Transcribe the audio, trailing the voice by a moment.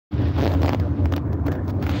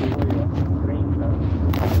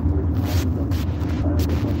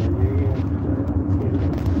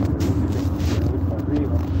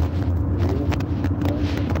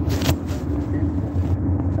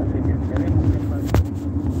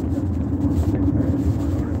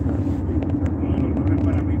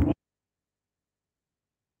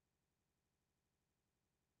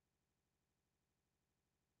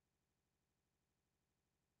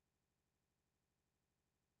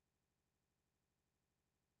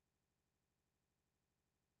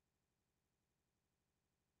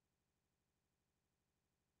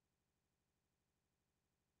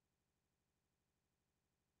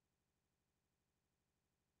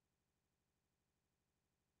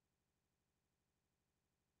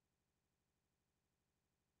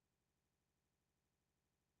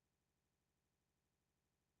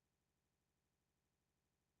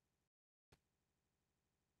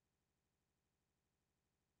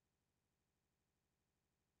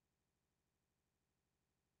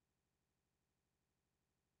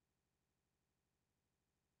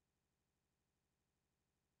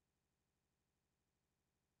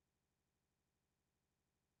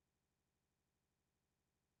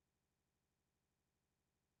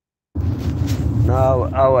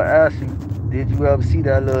Now I would ask you, did you ever see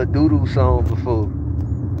that little doo-doo song before?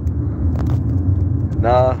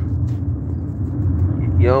 Nah.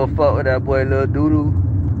 You don't fuck with that boy Lil Doo-Doo?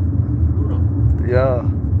 Yeah.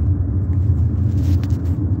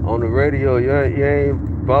 On the radio, you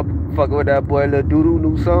ain't fucking with that boy Lil Doo-Doo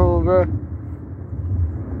new song, bro?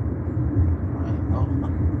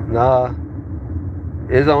 Nah.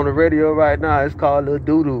 It's on the radio right now. It's called Lil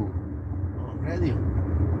Doo-Doo. Radio?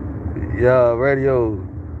 Yeah, radio.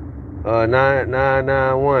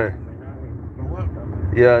 991.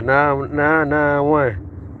 Yeah, 991.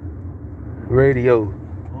 Radio.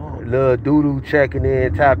 Lil Doo-Doo checking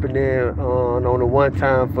in, tapping in on the one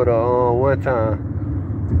time for the one time.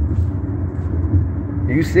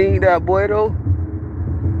 You seen that boy though?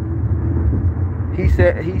 He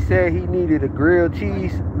said he needed a grilled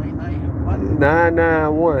cheese.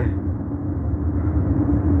 991.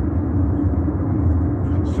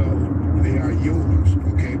 So they are yours,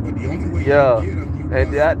 okay? But the only way yeah,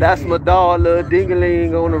 and that's my dog, Lil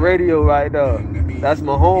Dingaling, on the radio right there. That's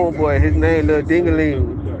my homeboy. His name Lil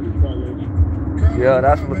Dingaling. Yeah,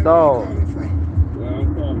 that's my dog.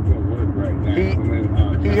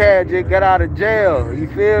 He had just got out of jail. You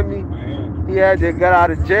feel me? He had just got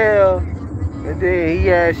out of jail, and then he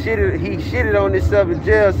shitted on himself in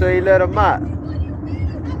jail, so he let him out.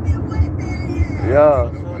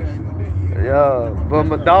 Yeah. Yeah. But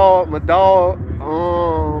my dog,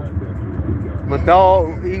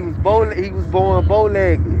 he was born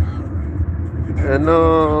bow-legged. And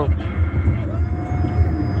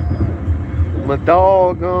my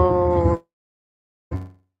dog,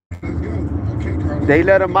 they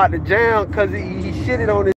let him out the jail because he shitted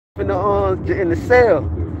on his in the cell.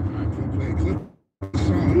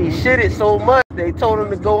 He shitted so much they told him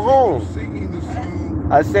to go home.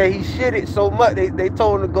 I said he shitted so much they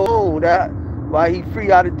told him to go home. That why he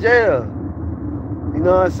free out of jail. You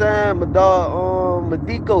know what I'm saying? My dog,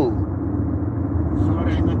 Medico.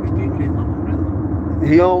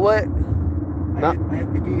 He on what?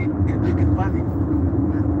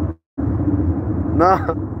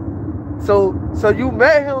 Nah. So you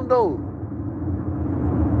met him though?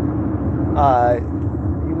 Alright.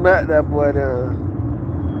 You met that boy then.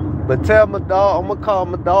 But tell my dog, I'm gonna call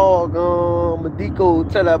my dog, Medico,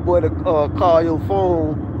 tell that boy to call your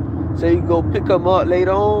phone so you can go pick him up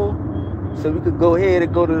later on. So we could go ahead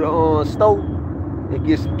and go to the store and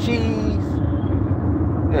get some cheese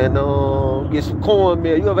and get some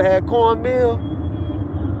cornmeal. You ever had cornmeal?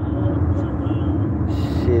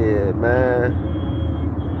 Shit, man.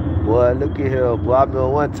 Boy, look at here. Boy, I remember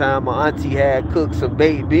one time my auntie had cooked some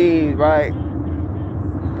baked beans, right?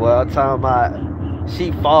 Boy, I'm talking about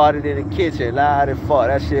she farted in the kitchen, loud and fart.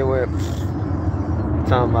 That shit went. I'm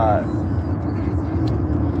talking about.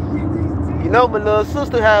 You know my little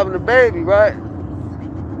sister having a baby, right?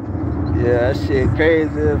 Yeah, that shit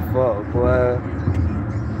crazy as fuck, boy.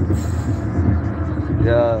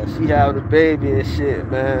 Yeah, she having a baby and shit,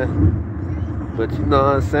 man. But you know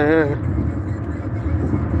what I'm saying?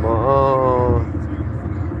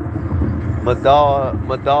 My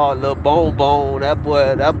dog, little Bone, that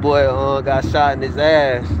boy got shot in his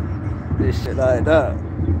ass. This shit like that.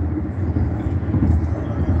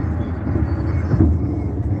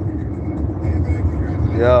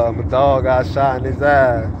 Yeah, my dog got shot in his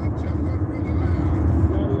ass.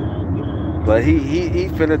 But he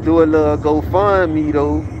finna do a little GoFundMe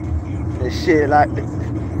though. And shit like that.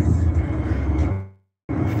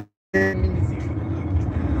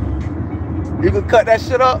 You can cut that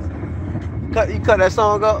shit up. You cut that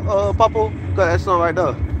song up, Papo. Cut that song right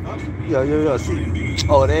there. Yeah. See.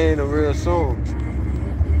 Oh, that ain't a real song.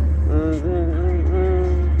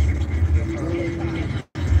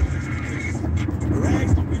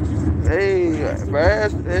 Hey,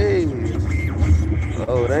 Brad. Hey.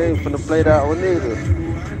 Oh, they ain't finna play that one either.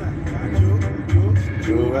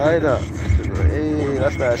 Do right up. Hey,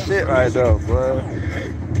 that's that shit right there, boy.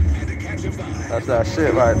 That's that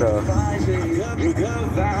shit right there.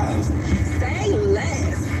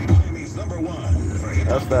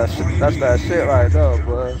 That's that shit right there,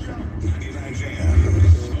 boy.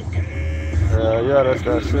 Yeah, that's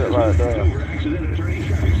that shit right there.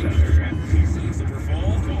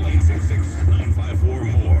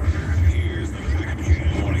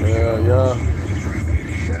 Yeah.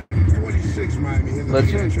 But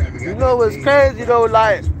you know what's crazy though?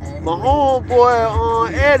 Like my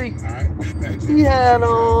homeboy Eddie, he had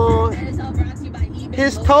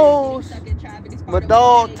his toes. My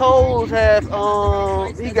dog toes have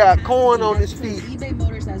he got corn on his feet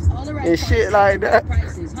and shit like that.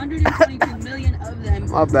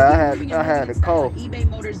 My bad, I had a cough.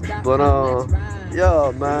 But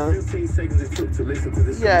Yeah, man.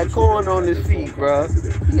 He had corn on his feet, bro.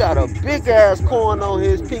 He got a big ass corn on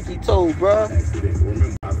his pinky toe, bro.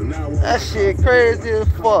 That shit crazy as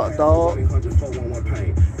fuck, dog. You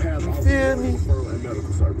feel me?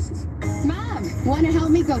 Mom, wanna help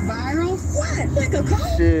me go viral? What? Like a car?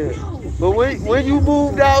 Shit. But when you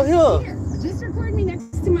moved out here? Just record me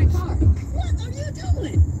next to my car. What are you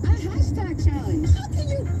doing? A hashtag challenge. How can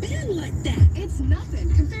you bend like that? It's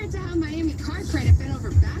nothing compared to how Miami car credit bent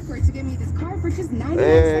over backwards to give me this car for just 99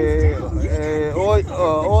 cents down. Yeah.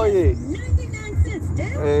 99 cents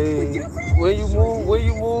down? Hey, when you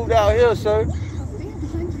moved out here, sir?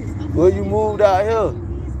 When you moved out here?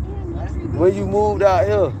 When you moved out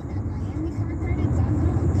here?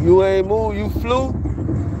 You ain't moved, you flew?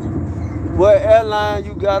 What airline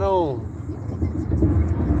you got on?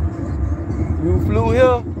 You flew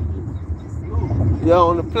here? Yeah,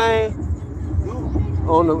 on the plane?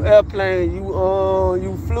 On the airplane,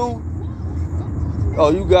 you flew? Oh,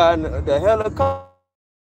 you got in the helicopter?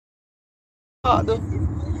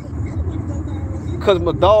 Cause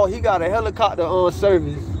my dog, he got a helicopter on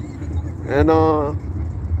service. And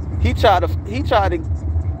he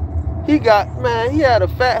had a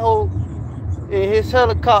fat hole in his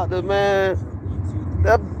helicopter, man.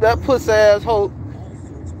 That pussy ass hoe.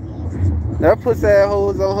 That pussy ass hoe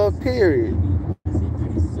was on her period.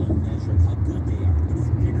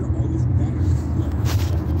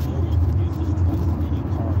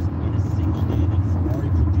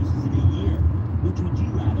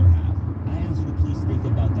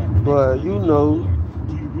 But you know,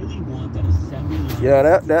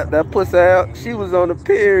 yeah, that pussy out, she was on the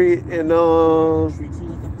period, and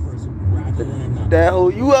that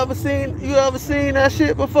whole, you ever seen that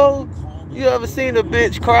shit before? You ever seen a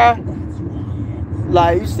bitch cry?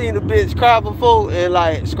 Like, you seen a bitch cry before and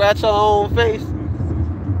like scratch her own face?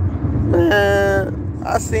 Man,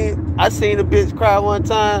 I seen a bitch cry one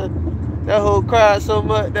time. That hoe cried so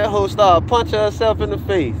much, that hoe started punching herself in the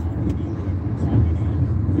face.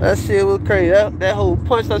 That shit was crazy. That hoe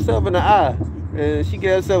punched herself in the eye. And she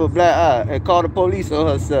gave herself a black eye and called the police on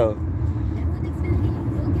herself.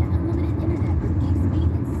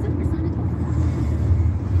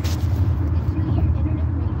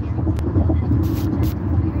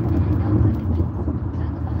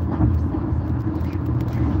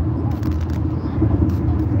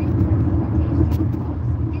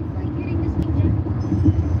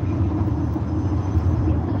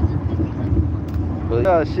 But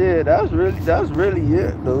yeah, shit, that's really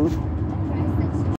it, dude.